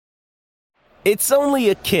It's only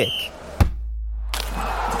a kick,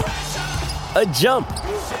 a jump,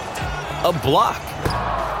 a block.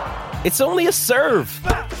 It's only a serve.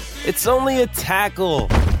 It's only a tackle,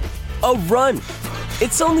 a run.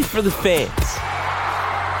 It's only for the fans.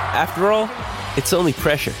 After all, it's only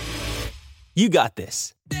pressure. You got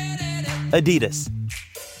this. Adidas.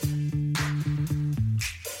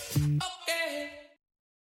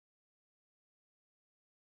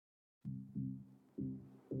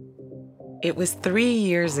 It was 3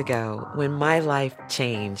 years ago when my life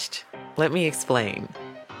changed. Let me explain.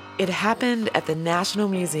 It happened at the National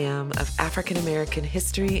Museum of African American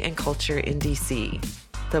History and Culture in D.C.,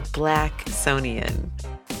 the Blacksonian.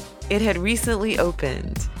 It had recently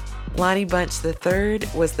opened. Lonnie Bunch III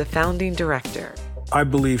was the founding director. I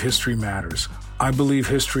believe history matters. I believe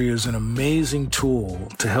history is an amazing tool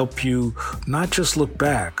to help you not just look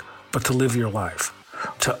back, but to live your life,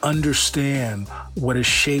 to understand what has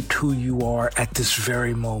shaped who you are at this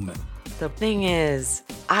very moment. The thing is,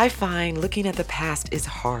 I find looking at the past is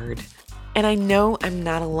hard. And I know I'm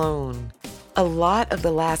not alone. A lot of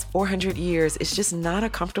the last 400 years is just not a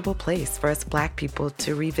comfortable place for us Black people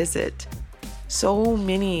to revisit. So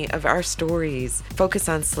many of our stories focus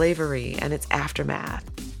on slavery and its aftermath,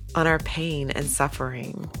 on our pain and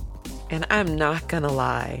suffering. And I'm not gonna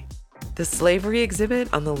lie, the slavery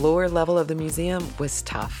exhibit on the lower level of the museum was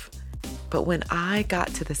tough. But when I got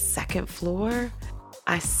to the second floor,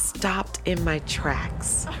 I stopped in my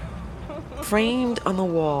tracks. Framed on the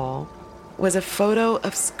wall was a photo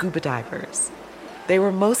of scuba divers. They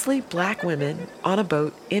were mostly Black women on a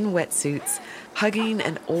boat in wetsuits, hugging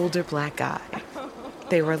an older Black guy.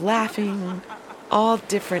 They were laughing, all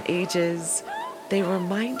different ages. They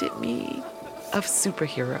reminded me of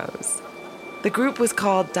superheroes. The group was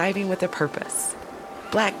called Diving with a Purpose.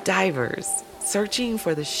 Black divers searching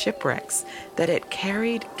for the shipwrecks that had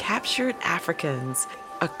carried captured Africans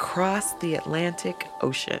across the Atlantic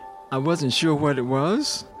Ocean. I wasn't sure what it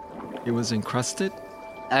was. It was encrusted.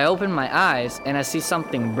 I open my eyes and I see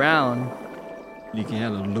something brown. You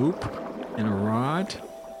had a loop and a rod,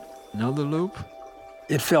 another loop.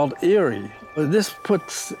 It felt eerie. This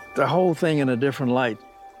puts the whole thing in a different light.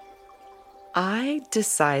 I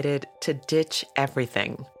decided to ditch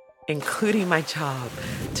everything, including my job,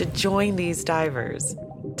 to join these divers,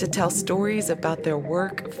 to tell stories about their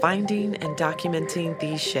work finding and documenting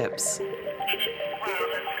these ships.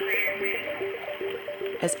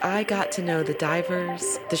 As I got to know the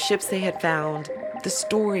divers, the ships they had found, the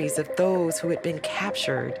stories of those who had been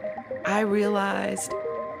captured, I realized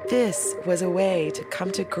this was a way to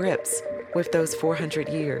come to grips with those 400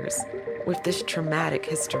 years, with this traumatic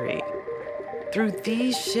history. Through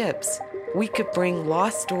these ships, we could bring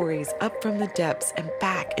lost stories up from the depths and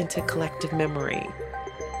back into collective memory.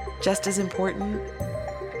 Just as important,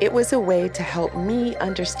 it was a way to help me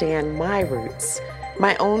understand my roots,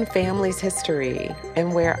 my own family's history,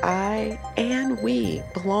 and where I and we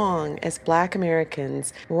belong as Black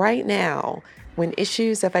Americans right now when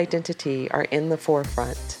issues of identity are in the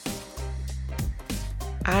forefront.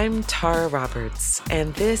 I'm Tara Roberts,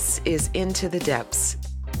 and this is Into the Depths,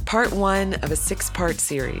 part 1 of a 6-part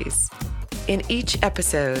series. In each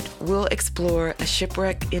episode, we'll explore a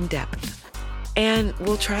shipwreck in depth, and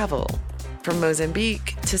we'll travel from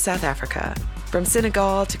Mozambique to South Africa, from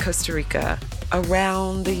Senegal to Costa Rica,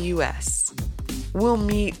 around the U.S. We'll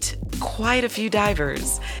meet quite a few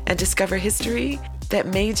divers and discover history that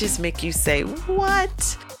may just make you say,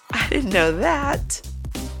 "What? I didn't know that."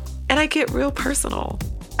 And I get real personal.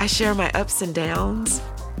 I share my ups and downs,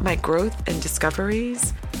 my growth and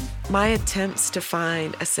discoveries, my attempts to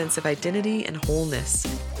find a sense of identity and wholeness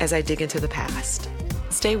as I dig into the past.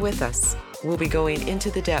 Stay with us. We'll be going into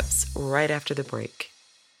the depths right after the break.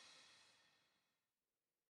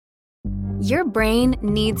 Your brain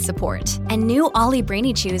needs support, and new Ollie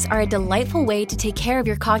Brainy Chews are a delightful way to take care of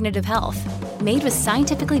your cognitive health. Made with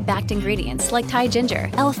scientifically backed ingredients like Thai ginger,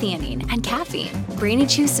 L-theanine, and caffeine, Brainy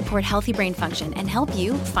Chews support healthy brain function and help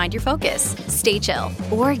you find your focus, stay chill,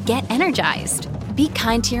 or get energized. Be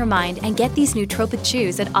kind to your mind and get these nootropic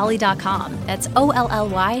chews at ollie.com. That's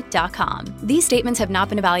OLLY.com. These statements have not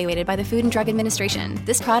been evaluated by the Food and Drug Administration.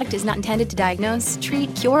 This product is not intended to diagnose,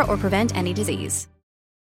 treat, cure, or prevent any disease.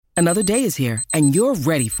 Another day is here, and you're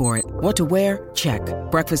ready for it. What to wear? Check.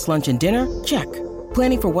 Breakfast, lunch, and dinner? Check.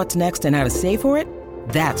 Planning for what's next and how to save for it?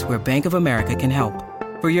 That's where Bank of America can help.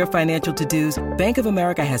 For your financial to-dos, Bank of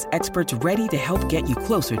America has experts ready to help get you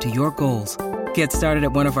closer to your goals. Get started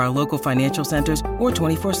at one of our local financial centers or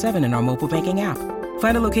 24/7 in our mobile banking app.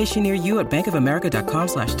 Find a location near you at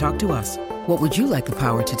bankofamerica.com/talktous. What would you like the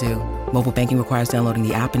power to do? Mobile banking requires downloading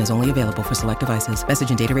the app and is only available for select devices. Message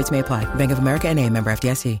and data rates may apply. Bank of America N.A., member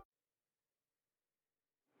FDIC.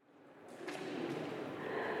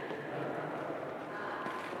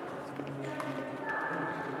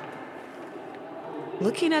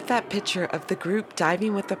 Looking at that picture of the group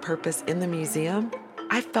diving with a purpose in the museum,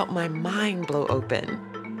 I felt my mind blow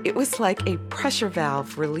open. It was like a pressure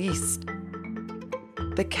valve released.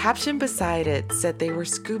 The caption beside it said they were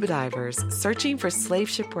scuba divers searching for slave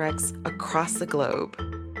shipwrecks across the globe.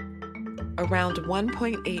 Around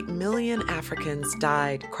 1.8 million Africans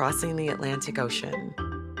died crossing the Atlantic Ocean.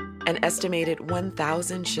 An estimated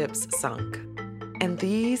 1,000 ships sunk. And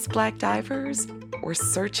these Black divers were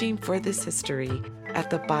searching for this history at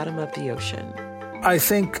the bottom of the ocean. I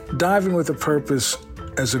think Diving with a Purpose,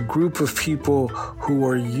 as a group of people who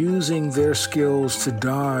are using their skills to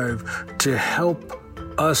dive to help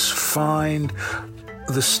us find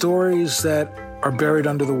the stories that are buried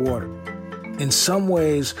under the water. In some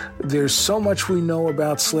ways, there's so much we know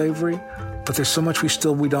about slavery, but there's so much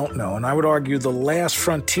we don't know. And I would argue the last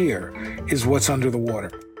frontier is what's under the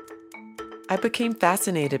water. I became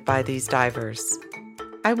fascinated by these divers.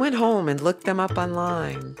 I went home and looked them up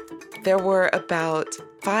online. There were about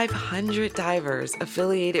 500 divers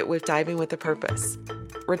affiliated with Diving with a Purpose.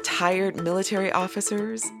 Retired military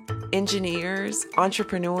officers, engineers,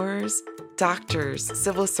 entrepreneurs, doctors,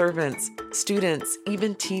 civil servants, students,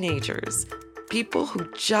 even teenagers. People who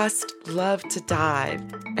just loved to dive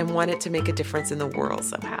and wanted to make a difference in the world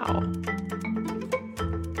somehow.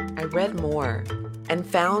 I read more and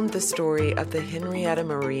found the story of the Henrietta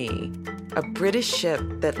Marie, a British ship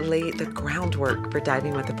that laid the groundwork for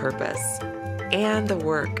Diving with a Purpose, and the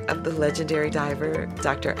work of the legendary diver,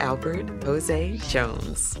 Dr. Albert Jose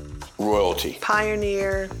Jones. Royalty.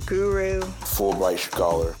 Pioneer, guru. Fulbright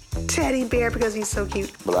scholar. Teddy bear because he's so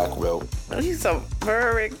cute. Black belt. He's a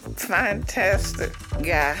very fantastic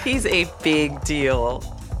guy. He's a big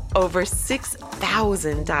deal. Over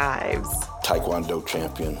 6,000 dives. Taekwondo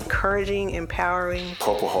champion. Encouraging, empowering.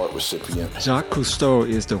 Purple Heart recipient. Jacques Cousteau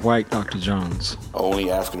is the white Dr. Jones. Only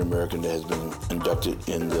African American that has been inducted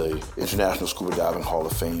in the International Scuba Diving Hall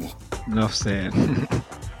of Fame. Enough said.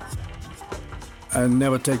 I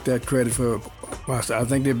never take that credit for myself. I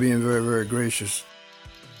think they're being very, very gracious.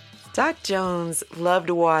 Doc Jones loved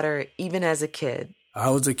water even as a kid. I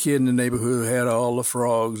was a kid in the neighborhood who had all the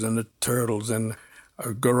frogs and the turtles and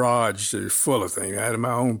a garage full of things. I had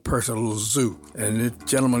my own personal zoo. And the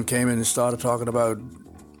gentleman came in and started talking about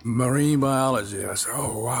marine biology. I said,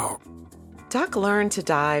 oh, wow. Doc learned to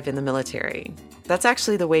dive in the military. That's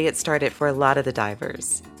actually the way it started for a lot of the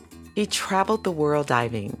divers. He traveled the world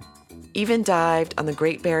diving, even dived on the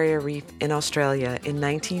Great Barrier Reef in Australia in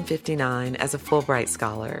 1959 as a Fulbright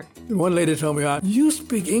scholar. One lady told me, you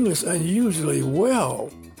speak English unusually well.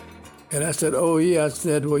 And I said, oh, yeah. I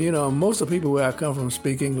said, well, you know, most of the people where I come from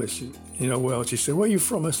speak English, you know, well. She said, where are you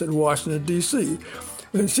from? I said, Washington, D.C.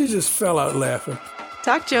 And she just fell out laughing.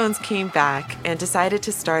 Doc Jones came back and decided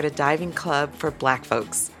to start a diving club for Black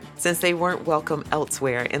folks, since they weren't welcome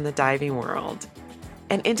elsewhere in the diving world,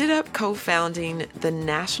 and ended up co-founding the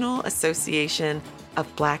National Association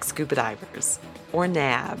of Black Scuba Divers, or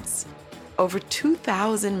NABS. Over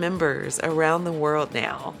 2,000 members around the world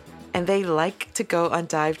now, and they like to go on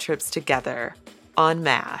dive trips together, en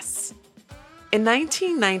masse. In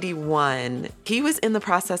 1991, he was in the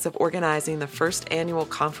process of organizing the first annual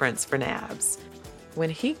conference for NABS when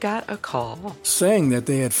he got a call. Saying that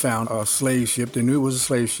they had found a slave ship. They knew it was a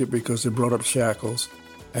slave ship because it brought up shackles.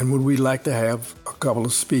 And would we like to have a couple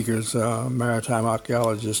of speakers, maritime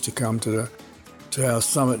archaeologists, to come to our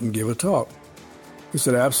summit and give a talk? He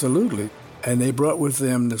said, absolutely. And they brought with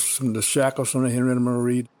them the shackles from the Henrietta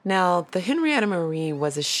Marie. Now, the Henrietta Marie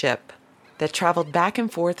was a ship that traveled back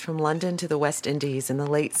and forth from London to the West Indies in the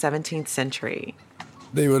late 17th century.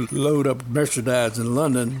 They would load up merchandise in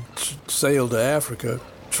London, sail to Africa,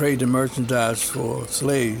 trade the merchandise for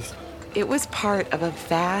slaves. It was part of a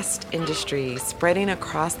vast industry spreading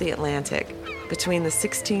across the Atlantic between the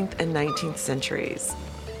 16th and 19th centuries.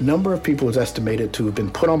 The number of people is estimated to have been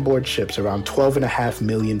put on board ships around 12.5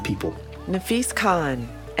 million people. Nafis Khan,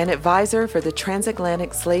 an advisor for the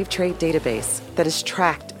Transatlantic Slave Trade Database that has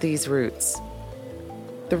tracked these routes.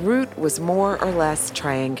 The route was more or less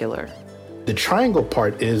triangular. The triangle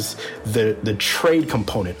part is the trade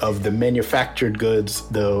component of the manufactured goods,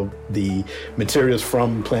 the materials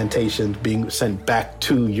from plantations being sent back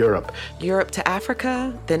to Europe. Europe to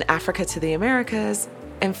Africa, then Africa to the Americas,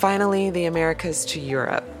 and finally the Americas to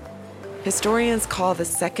Europe. Historians call the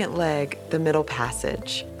second leg the Middle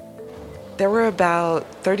Passage. There were about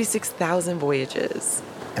 36,000 voyages.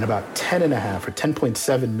 and about 10.5 or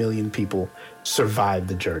 10.7 million people survived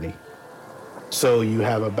the journey. So you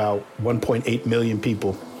have about 1.8 million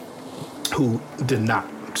people who did not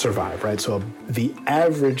survive, right? So the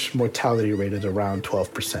average mortality rate is around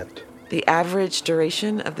 12%. The average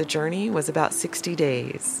duration of the journey was about 60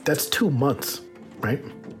 days. That's 2 months, right?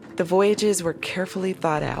 The voyages were carefully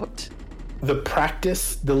thought out. The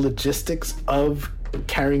practice, the logistics of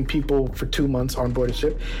carrying people for 2 months on board a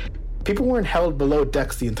ship, people weren't held below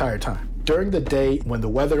decks the entire time. During the day, when the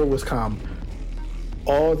weather was calm,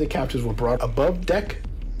 all the captives were brought above deck,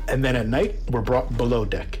 and then at night were brought below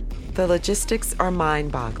deck. The logistics are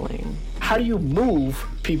mind-boggling. How do you move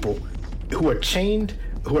people who are chained,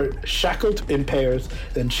 who are shackled in pairs,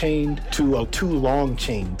 then chained to 2 long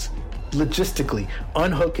chains? Logistically,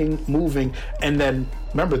 unhooking, moving, and then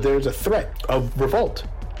remember, there's a threat of revolt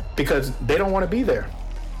because they don't want to be there.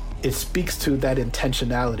 It speaks to that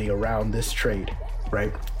intentionality around this trade,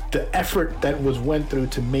 right? The effort that went through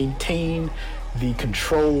to maintain the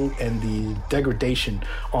control and the degradation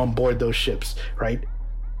on board those ships, right?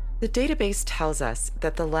 The database tells us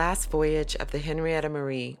that the last voyage of the Henrietta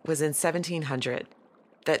Marie was in 1700,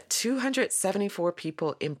 that 274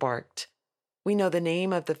 people embarked. We know the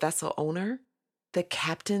name of the vessel owner, the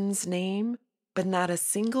captain's name, but not a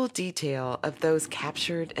single detail of those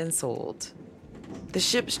captured and sold. The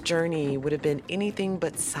ship's journey would have been anything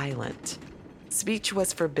but silent. Speech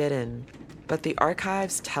was forbidden, but the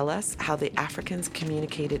archives tell us how the Africans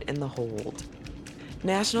communicated in the hold.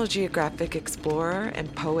 National Geographic explorer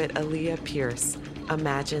and poet Aaliyah Pierce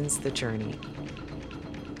imagines the journey.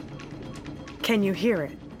 Can you hear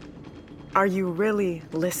it? Are you really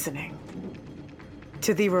listening?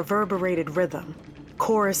 To the reverberated rhythm,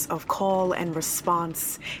 chorus of call and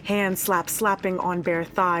response, hand slap slapping on bare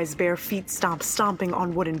thighs, bare feet stomp stomping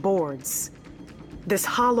on wooden boards. This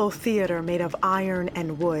hollow theater made of iron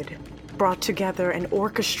and wood brought together an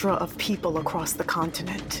orchestra of people across the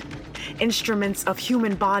continent. Instruments of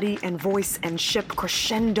human body and voice and ship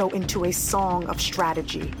crescendo into a song of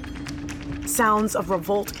strategy. Sounds of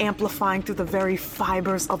revolt amplifying through the very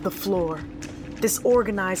fibers of the floor. This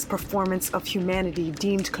organized performance of humanity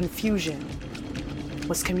deemed confusion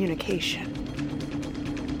was communication.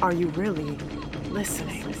 Are you really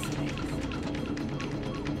listening?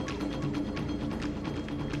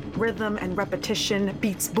 Rhythm and repetition,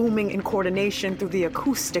 beats booming in coordination through the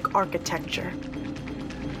acoustic architecture.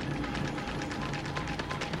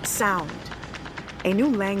 Sound, a new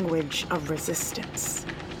language of resistance.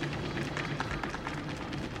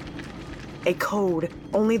 A code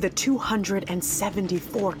only the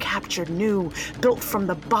 274 captured knew, built from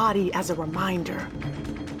the body as a reminder.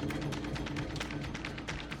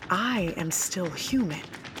 I am still human.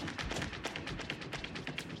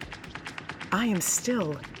 I am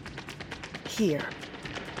still here.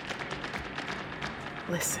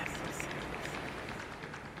 Listen.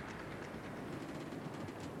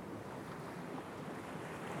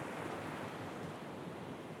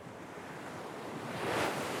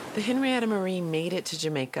 The Henrietta Marie made it to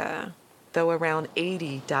Jamaica, though around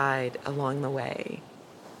 80 died along the way.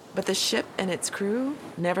 But the ship and its crew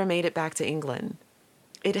never made it back to England.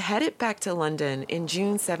 It headed back to London in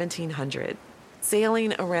June 1700,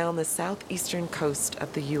 sailing around the southeastern coast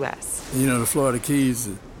of the U.S. You know, the Florida Keys,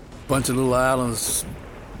 a bunch of little islands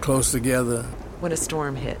close together. When a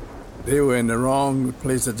storm hit. They were in the wrong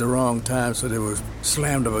place at the wrong time, so they were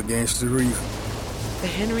slammed up against the reef. The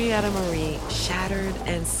Henrietta Marie shattered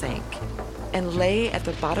and sank and lay at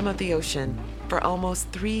the bottom of the ocean for almost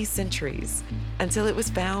 3 centuries until it was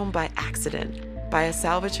found by accident by a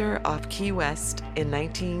salvager off Key West in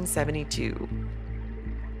 1972.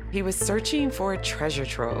 He was searching for a treasure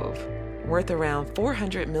trove worth around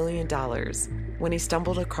 $400 million when he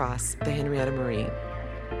stumbled across the Henrietta Marie.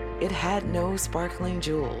 It had no sparkling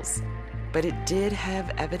jewels, but it did have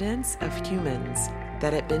evidence of humans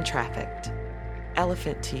that had been trafficked.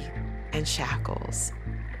 Elephant teeth and shackles.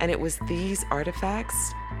 And it was these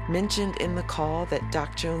artifacts mentioned in the call that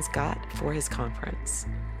Doc Jones got for his conference.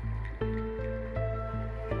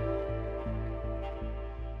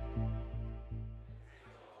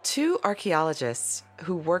 Two archaeologists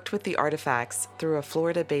who worked with the artifacts through a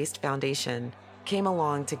Florida-based foundation came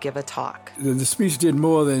along to give a talk. The speech did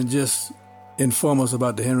more than just inform us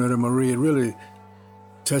about the Henrietta Marie. It really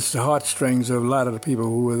touched the heartstrings of a lot of the people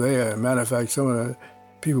who were there. As a matter of fact, some of the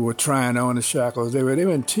people were trying on the shackles. They were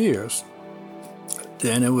in tears.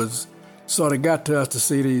 And it was sort of got to us to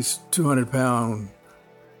see these 200-pound,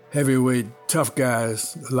 heavyweight, tough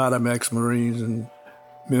guys, a lot of them ex-Marines and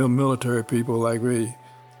military people like me,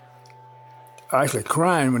 actually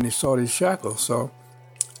crying when they saw these shackles. So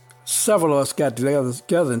several of us got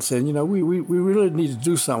together and said, we really need to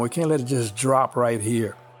do something. We can't let it just drop right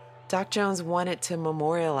here. Doc Jones wanted to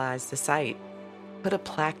memorialize the site, put a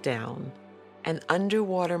plaque down, an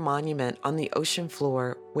underwater monument on the ocean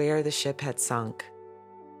floor where the ship had sunk.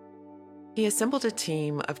 He assembled a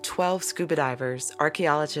team of 12 scuba divers,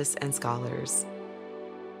 archaeologists, and scholars.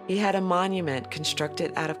 He had a monument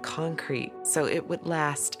constructed out of concrete so it would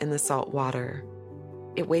last in the salt water.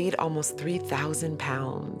 It weighed almost 3,000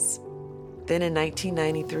 pounds. Then in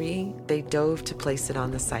 1993, they dove to place it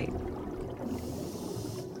on the site.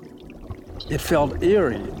 It felt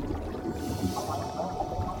eerie.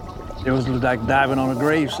 It was like diving on a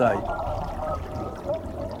grave site.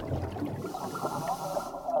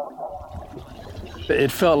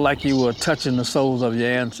 It felt like you were touching the souls of your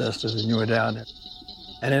ancestors when you were down there.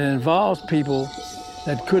 And it involves people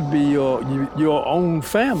that could be your own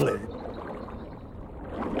family.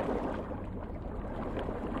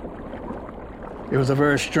 It was a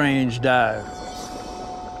very strange dive.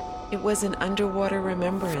 It was an underwater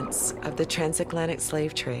remembrance of the transatlantic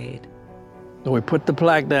slave trade. So we put the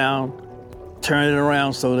plaque down, turned it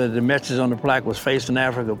around so that the message on the plaque was facing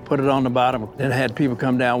Africa, put it on the bottom, then had people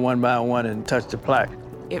come down one by one and touch the plaque.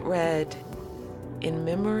 It read, "In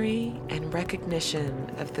memory and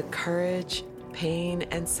recognition of the courage, pain,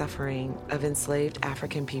 and suffering of enslaved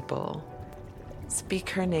African people, speak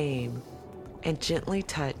her name and gently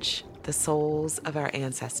touch the souls of our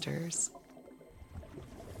ancestors."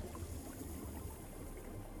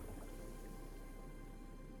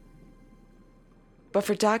 But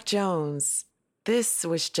for Doc Jones, this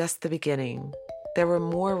was just the beginning. There were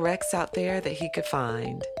more wrecks out there that he could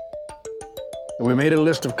find. We made a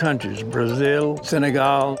list of countries, Brazil,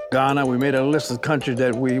 Senegal, Ghana. We made a list of countries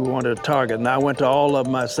that we wanted to target. And I went to all of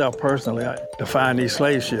them myself personally to find these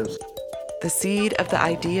slave ships. The seed of the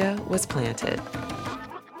idea was planted.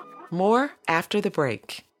 More after the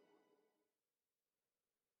break.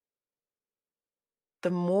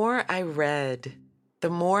 The more I read, the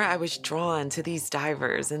more I was drawn to these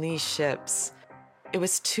divers and these ships. It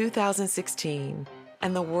was 2016,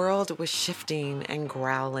 and the world was shifting and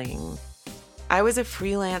growling. I was a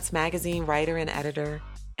freelance magazine writer and editor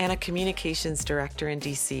and a communications director in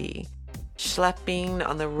DC, schlepping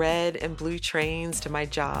on the red and blue trains to my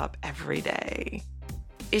job every day.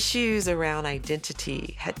 Issues around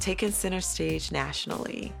identity had taken center stage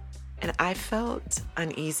nationally, and I felt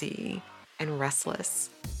uneasy and restless,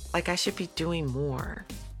 like I should be doing more.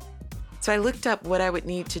 So I looked up what I would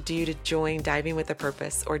need to do to join Diving with a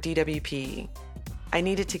Purpose, or DWP. I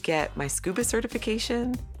needed to get my scuba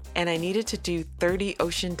certification, and I needed to do 30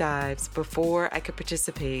 ocean dives before I could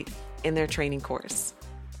participate in their training course.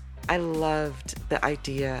 I loved the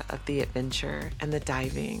idea of the adventure and the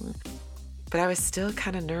diving, but I was still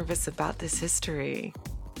kind of nervous about this history,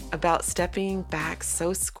 about stepping back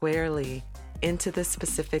so squarely into the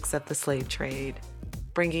specifics of the slave trade,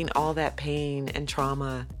 bringing all that pain and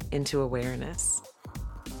trauma into awareness.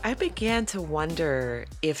 I began to wonder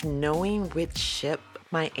if knowing which ship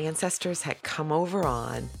my ancestors had come over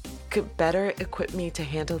on could better equip me to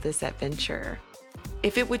handle this adventure,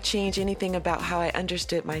 if it would change anything about how I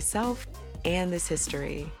understood myself and this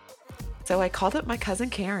history. So I called up my cousin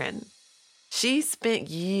Karen. She spent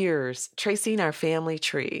years tracing our family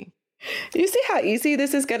tree. You see how easy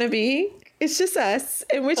this is going to be? It's just us,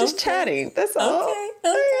 and we're just chatting. That's all.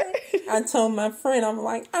 Okay. I told my friend, I'm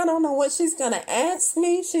like, I don't know what she's going to ask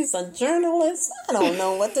me. She's a journalist. I don't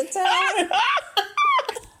know what to tell her.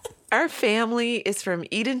 Our family is from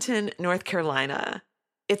Edenton, North Carolina.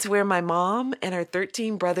 It's where my mom and her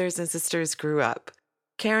 13 brothers and sisters grew up.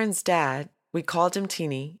 Karen's dad, we called him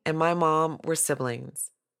Teeny, and my mom were siblings.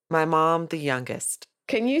 My mom, the youngest.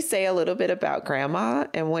 Can you say a little bit about Grandma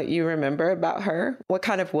and what you remember about her? What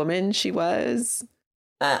kind of woman she was?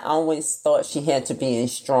 I always thought she had to be a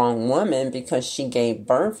strong woman because she gave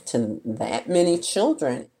birth to that many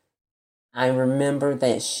children. I remember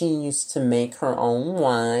that she used to make her own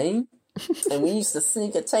wine, and we used to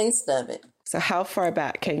sneak a taste of it. So how far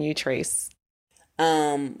back can you trace?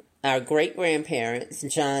 Our great-grandparents,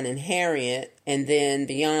 John and Harriet, and then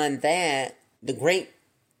beyond that, the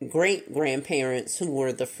great-grandparents who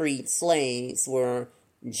were the freed slaves were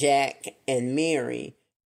Jack and Mary.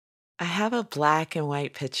 I have a black and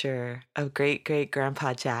white picture of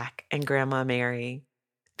great-great-grandpa Jack and Grandma Mary.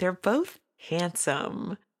 They're both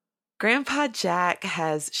handsome. Grandpa Jack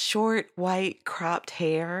has short, white, cropped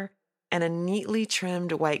hair and a neatly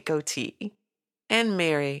trimmed white goatee. And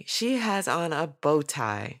Mary, she has on a bow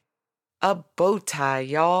tie. A bow tie,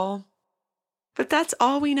 y'all. But that's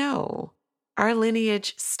all we know. Our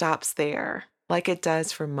lineage stops there, like it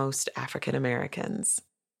does for most African Americans.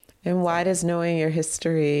 And why does knowing your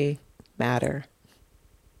history matter?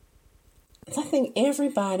 I think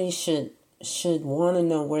everybody should want to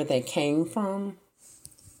know where they came from.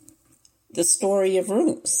 The Story of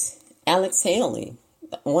Roots, Alex Haley,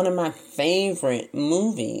 one of my favorite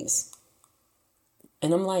movies.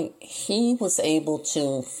 And I'm like, he was able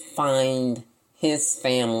to find his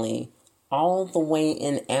family all the way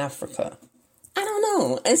in Africa. I don't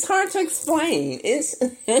know. It's hard to explain.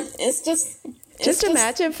 It's just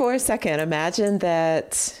imagine for a second. Imagine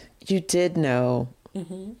that you did know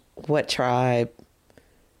what tribe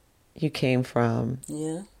you came from.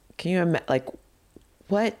 Yeah. Can you imagine,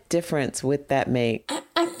 what difference would that make?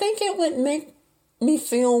 I think it would make me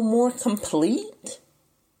feel more complete.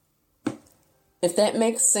 If that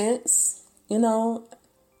makes sense, because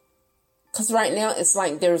right now it's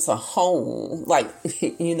like there's a hole,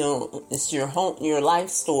 it's your life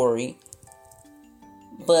story,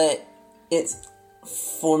 but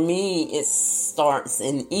for me, it starts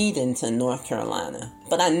in Edenton, North Carolina.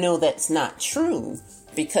 But I know that's not true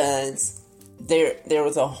because there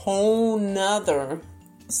was a whole nother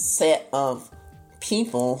set of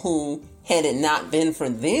people who, had it not been for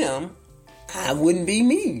them, I wouldn't be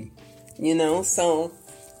me. So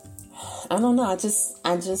I don't know. I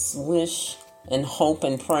just wish and hope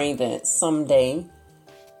and pray that someday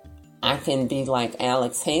I can be like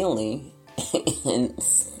Alex Haley and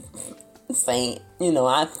say,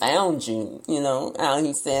 I found you, how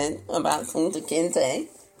he said about Kunta Kinte.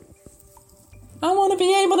 I want to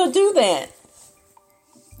be able to do that.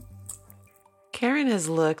 Karen has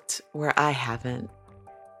looked where I haven't.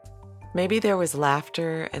 Maybe there was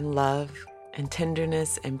laughter and love and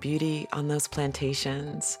tenderness and beauty on those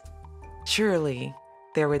plantations. Surely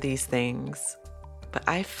there were these things, but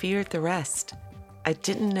I feared the rest. I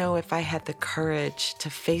didn't know if I had the courage to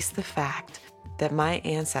face the fact that my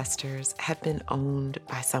ancestors had been owned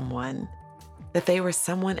by someone, that they were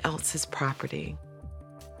someone else's property.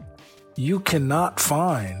 You cannot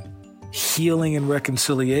find healing and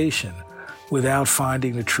reconciliation without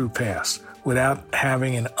finding the true past, without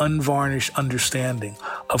having an unvarnished understanding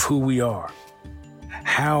of who we are.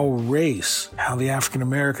 How race, how the African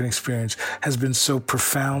American experience has been so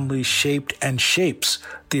profoundly shaped and shapes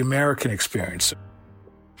the American experience.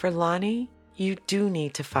 For Lonnie, you do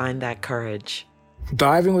need to find that courage.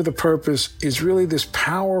 Diving with a Purpose is really this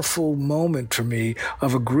powerful moment for me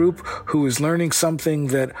of a group who is learning something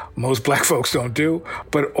that most Black folks don't do,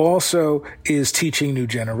 but also is teaching new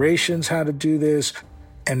generations how to do this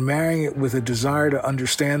and marrying it with a desire to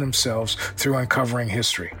understand themselves through uncovering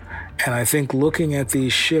history. And I think looking at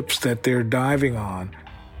these ships that they're diving on,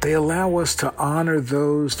 they allow us to honor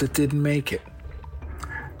those that didn't make it.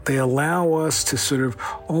 They allow us to sort of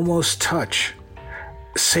almost touch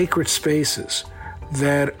sacred spaces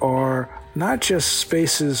that are not just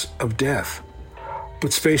spaces of death,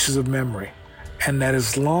 but spaces of memory. And that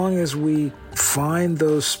as long as we find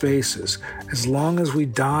those spaces, as long as we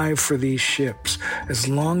dive for these ships, as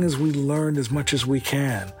long as we learn as much as we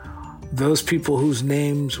can, those people whose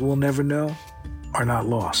names we'll never know are not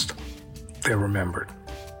lost. They're remembered.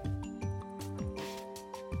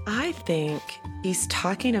 I think he's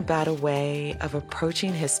talking about a way of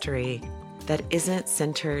approaching history that isn't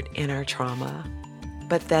centered in our trauma,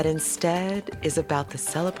 but that instead is about the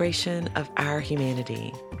celebration of our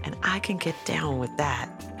humanity. And I can get down with that.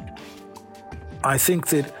 I think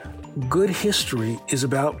that good history is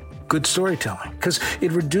about good storytelling because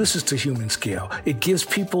it reduces to human scale. It gives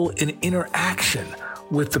people an interaction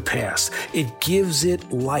with the past. It gives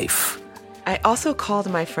it life. I also called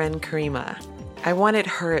my friend Karima. I wanted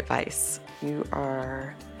her advice. You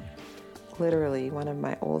are literally one of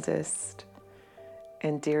my oldest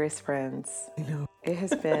and dearest friends. I know. It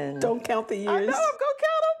has been... Don't count the years. I know, I'm going to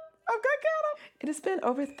count them. I'm going to count them. It has been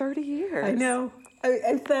over 30 years. I know.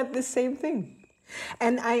 I thought the same thing.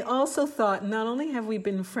 And I also thought not only have we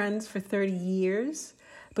been friends for 30 years,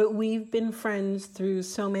 but we've been friends through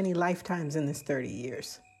so many lifetimes in this 30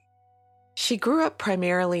 years. She grew up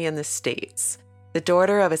primarily in the States, the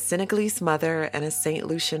daughter of a Senegalese mother and a St.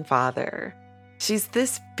 Lucian father. She's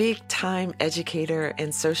this big-time educator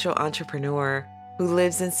and social entrepreneur who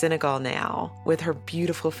lives in Senegal now with her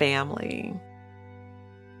beautiful family.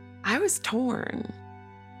 I was torn.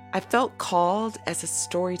 I felt called as a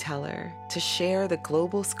storyteller to share the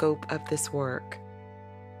global scope of this work.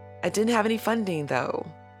 I didn't have any funding, though,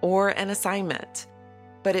 or an assignment,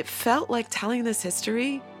 but it felt like telling this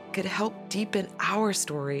history could help deepen our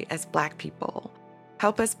story as Black people,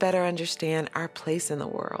 help us better understand our place in the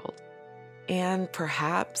world. And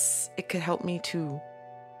perhaps it could help me too.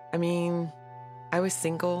 I mean, I was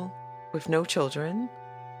single with no children,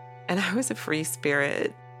 and I was a free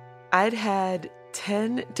spirit. I'd had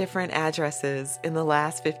 10 different addresses in the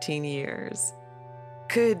last 15 years.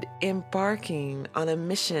 Could embarking on a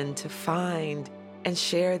mission to find and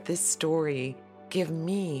share this story give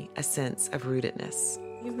me a sense of rootedness?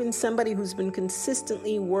 You've been somebody who's been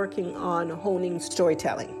consistently working on honing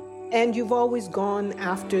storytelling, and you've always gone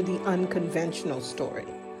after the unconventional story.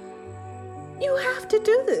 You have to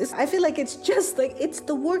do this. I feel like it's just like, it's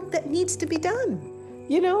the work that needs to be done,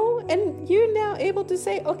 you know? And you're now able to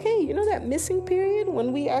say, okay, you know that missing period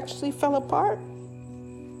when we actually fell apart?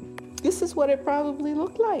 This is what it probably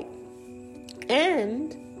looked like.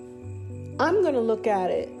 And I'm going to look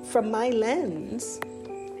at it from my lens.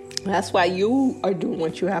 That's why you are doing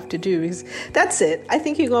what you have to do. Because that's it. I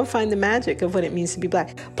think you're going to find the magic of what it means to be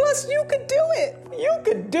Black. Plus, you could do it. You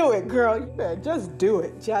could do it, girl. You better just do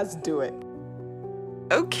it. Just do it.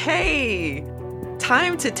 Okay,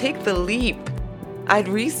 time to take the leap. I'd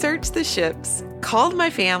researched the ships, called my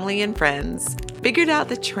family and friends, figured out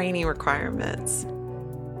the training requirements.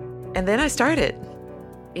 And then I started.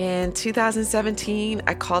 In 2017,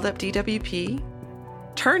 I called up DWP.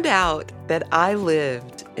 Turned out that I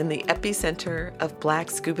lived in the epicenter of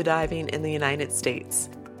Black scuba diving in the United States,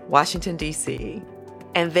 Washington, D.C.,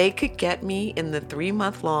 and they could get me in the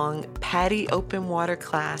 3-month-long PADI open water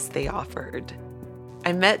class they offered.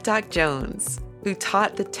 I met Doc Jones, who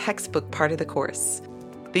taught the textbook part of the course.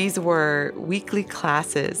 These were weekly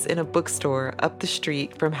classes in a bookstore up the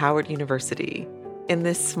street from Howard University, in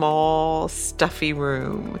this small, stuffy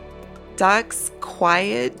room. Doc's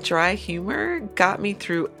quiet, dry humor got me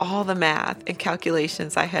through all the math and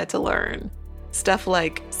calculations I had to learn. Stuff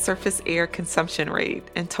like surface air consumption rate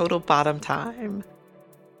and total bottom time.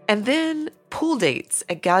 And then pool dates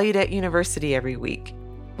at Gallaudet University every week,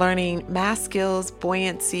 learning math skills,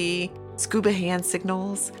 buoyancy, scuba hand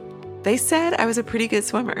signals. They said I was a pretty good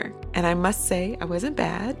swimmer, and I must say I wasn't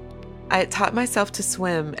bad. I had taught myself to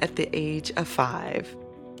swim at the age of 5.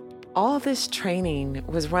 All this training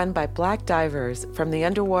was run by Black divers from the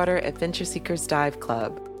Underwater Adventure Seekers Dive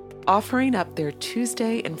Club, offering up their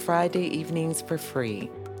Tuesday and Friday evenings for free,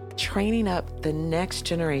 training up the next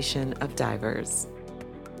generation of divers.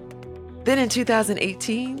 Then in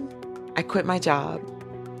 2018, I quit my job.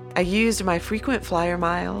 I used my frequent flyer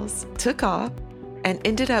miles, took off, and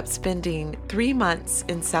ended up spending 3 months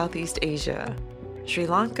in Southeast Asia, Sri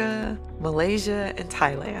Lanka, Malaysia, and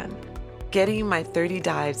Thailand, getting my 30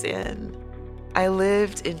 dives in. I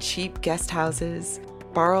lived in cheap guest houses,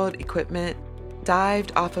 borrowed equipment,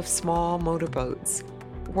 dived off of small motorboats,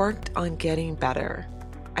 worked on getting better.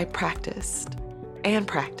 I practiced,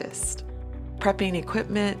 prepping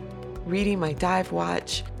equipment, reading my dive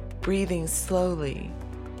watch, breathing slowly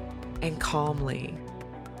and calmly,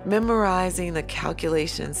 memorizing the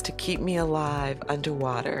calculations to keep me alive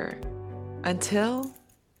underwater until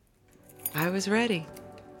I was ready.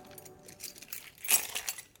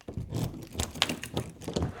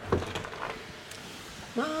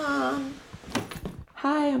 Mom,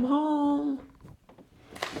 hi, I'm home.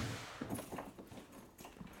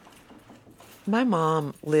 My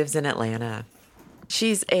mom lives in Atlanta.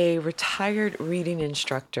 She's a retired reading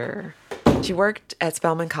instructor. She worked at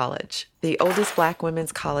Spelman College, the oldest Black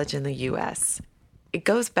women's college in the U.S. It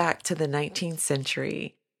goes back to the 19th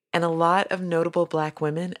century, and a lot of notable Black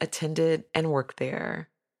women attended and worked there.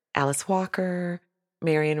 Alice Walker,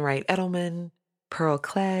 Marion Wright Edelman, Pearl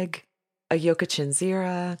Clegg, Ayoka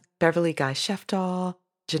Chinzira, Beverly Guy Sheftall,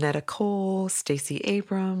 Janetta Cole, Stacey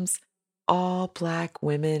Abrams, all Black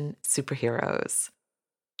women superheroes.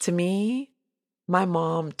 To me, my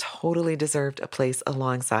mom totally deserved a place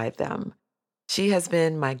alongside them. She has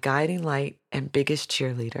been my guiding light and biggest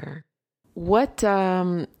cheerleader. What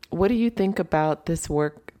do you think about this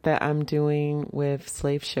work that I'm doing with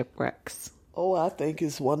slave shipwrecks? Oh, I think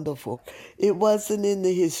it's wonderful. It wasn't in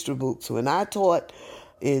the history books. When I taught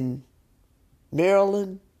in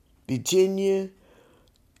Maryland, Virginia,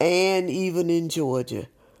 and even in Georgia,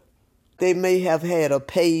 they may have had a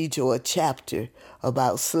page or a chapter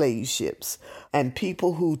about slave ships. And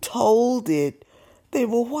people who told it, they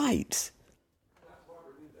were whites.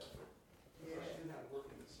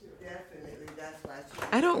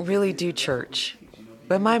 I don't really do church,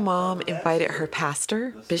 but my mom invited her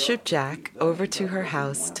pastor, Bishop Jack, over to her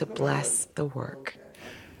house to bless the work.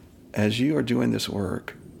 As you are doing this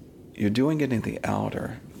work, you're doing it in the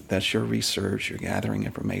outer. That's your research, you're gathering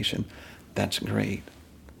information. That's great.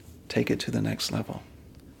 Take it to the next level.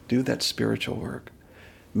 Do that spiritual work,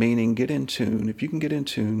 meaning get in tune. If you can get in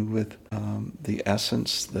tune with the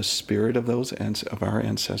essence, the spirit of of our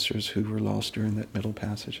ancestors who were lost during that Middle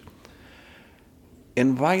Passage,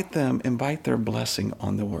 invite their blessing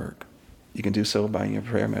on the work. You can do so by your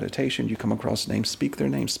prayer meditation. You come across names, speak their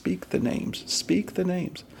names, speak the names, speak the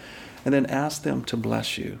names. And then ask them to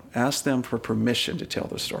bless you. Ask them for permission to tell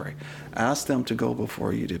the story. Ask them to go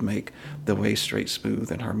before you to make the way straight,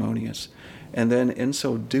 smooth, and harmonious. And then in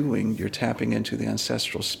so doing, you're tapping into the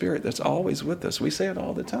ancestral spirit that's always with us. We say it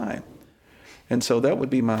all the time. And so that would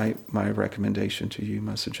be my recommendation to you,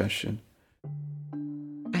 my suggestion.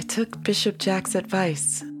 I took Bishop Jack's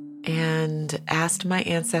advice and asked my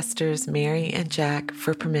ancestors, Mary and Jack,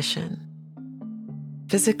 for permission.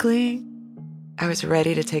 Physically, I was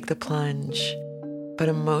ready to take the plunge, but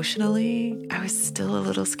emotionally, I was still a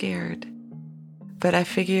little scared. But I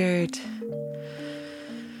figured,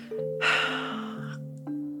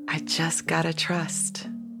 I just gotta trust.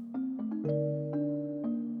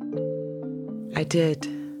 I did,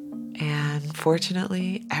 and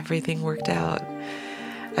fortunately, everything worked out.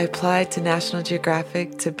 I applied to National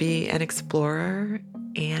Geographic to be an explorer,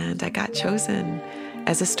 and I got chosen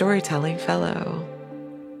as a storytelling fellow.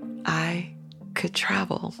 I could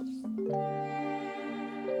travel.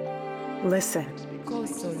 Listen,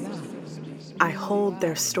 I hold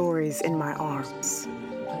their stories in my arms.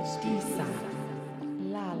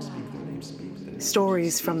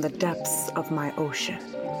 Stories from the depths of my ocean.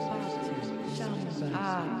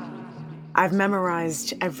 I've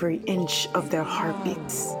memorized every inch of their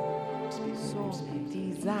heartbeats.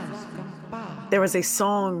 There is a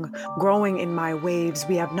song growing in my waves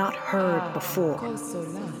we have not heard before.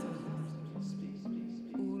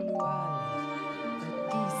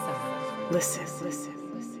 Listen.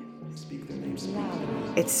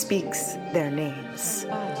 It speaks their names.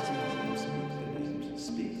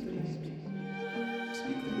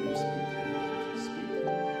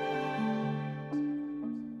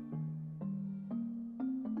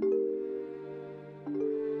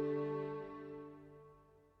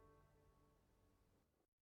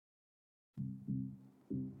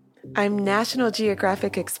 I'm National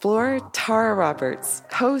Geographic explorer Tara Roberts,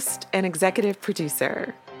 host and executive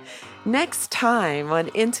producer. Next time on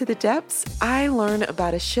Into the Depths, I learn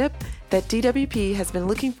about a ship that DWP has been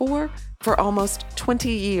looking for almost 20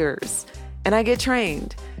 years. And I get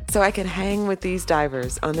trained so I can hang with these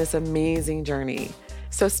divers on this amazing journey.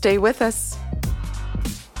 So stay with us.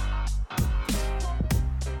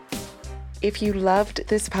 If you loved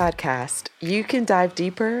this podcast, you can dive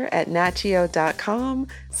deeper at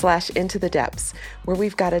natgeo.com/intothedepths, where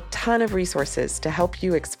we've got a ton of resources to help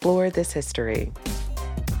you explore this history.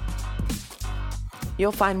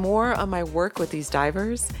 You'll find more on my work with these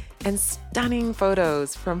divers and stunning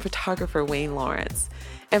photos from photographer Wayne Lawrence.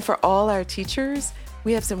 And for all our teachers,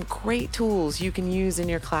 we have some great tools you can use in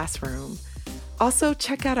your classroom. Also,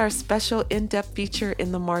 check out our special in-depth feature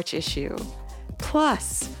in the March issue.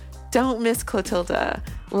 Plus, don't miss Clotilda,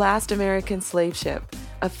 Last American Slave Ship,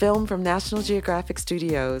 a film from National Geographic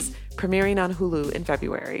Studios, premiering on Hulu in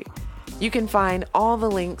February. You can find all the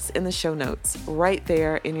links in the show notes right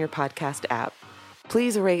there in your podcast app.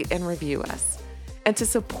 Please rate and review us. And to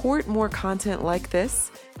support more content like this,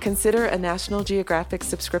 consider a National Geographic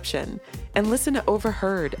subscription and listen to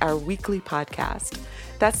Overheard, our weekly podcast.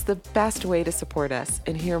 That's the best way to support us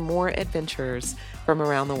and hear more adventures from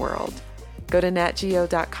around the world. Go to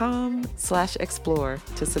natgeo.com/explore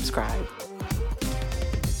to subscribe.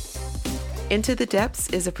 Into the Depths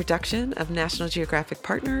is a production of National Geographic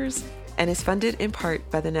Partners and is funded in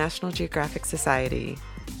part by the National Geographic Society.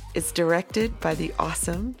 It's directed by the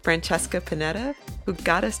awesome Francesca Panetta, who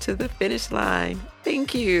got us to the finish line.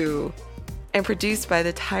 Thank you. And produced by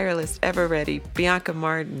the tireless, ever-ready Bianca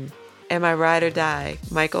Martin and my ride or die,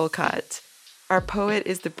 Mike Olcott. Our poet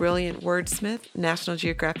is the brilliant wordsmith, National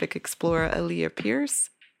Geographic explorer Aaliyah Pierce.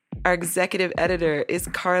 Our executive editor is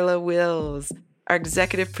Carla Wills. Our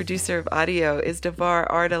executive producer of audio is Devar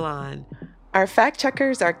Ardalan. Our fact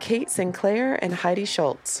checkers are Kate Sinclair and Heidi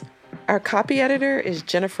Schultz. Our copy editor is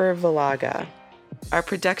Jennifer Valaga. Our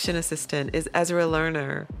production assistant is Ezra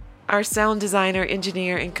Lerner. Our sound designer,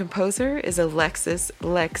 engineer, and composer is Alexis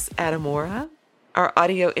Lex Adamora. Our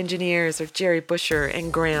audio engineers are Jerry Busher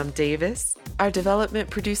and Graham Davis. Our development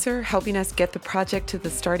producer helping us get the project to the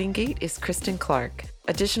starting gate is Kristen Clark.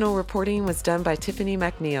 Additional reporting was done by Tiffany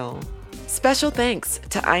McNeil. Special thanks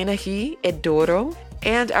to Aina He Edoro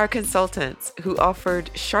and our consultants who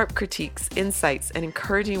offered sharp critiques, insights, and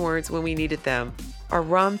encouraging words when we needed them. Our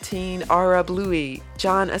Ramteen Ara Bluey,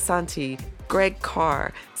 John Asanti, Greg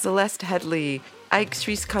Carr, Celeste Headley, Ike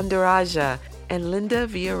Sriskandaraja, and Linda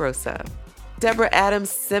Villarosa. Deborah Adams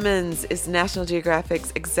Simmons is National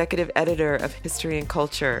Geographic's executive editor of History and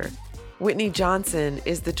Culture. Whitney Johnson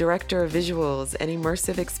is the director of visuals and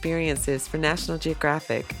immersive experiences for National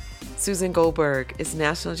Geographic. Susan Goldberg is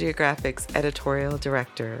National Geographic's editorial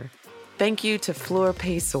director. Thank you to Fleur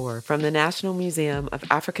Paysor from the National Museum of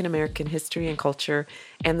African American History and Culture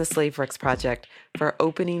and the SlaveWorks Project for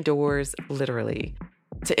opening doors literally.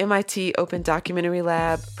 To MIT Open Documentary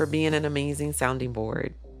Lab for being an amazing sounding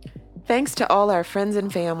board. Thanks to all our friends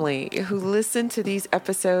and family who listened to these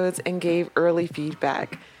episodes and gave early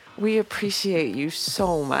feedback. We appreciate you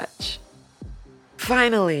so much.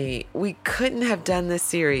 Finally, we couldn't have done this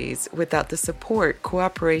series without the support,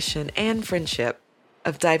 cooperation, and friendship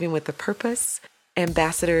of Diving with a Purpose,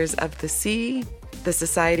 Ambassadors of the Sea, the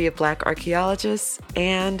Society of Black Archaeologists,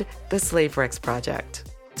 and the SlaveWorks Project.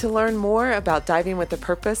 To learn more about Diving with a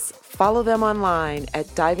Purpose, follow them online at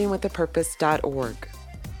divingwithapurpose.org.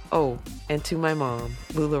 Oh, and to my mom,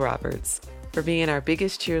 Lula Roberts, for being our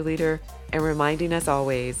biggest cheerleader and reminding us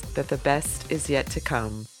always that the best is yet to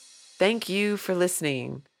come. Thank you for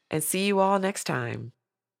listening, and see you all next time.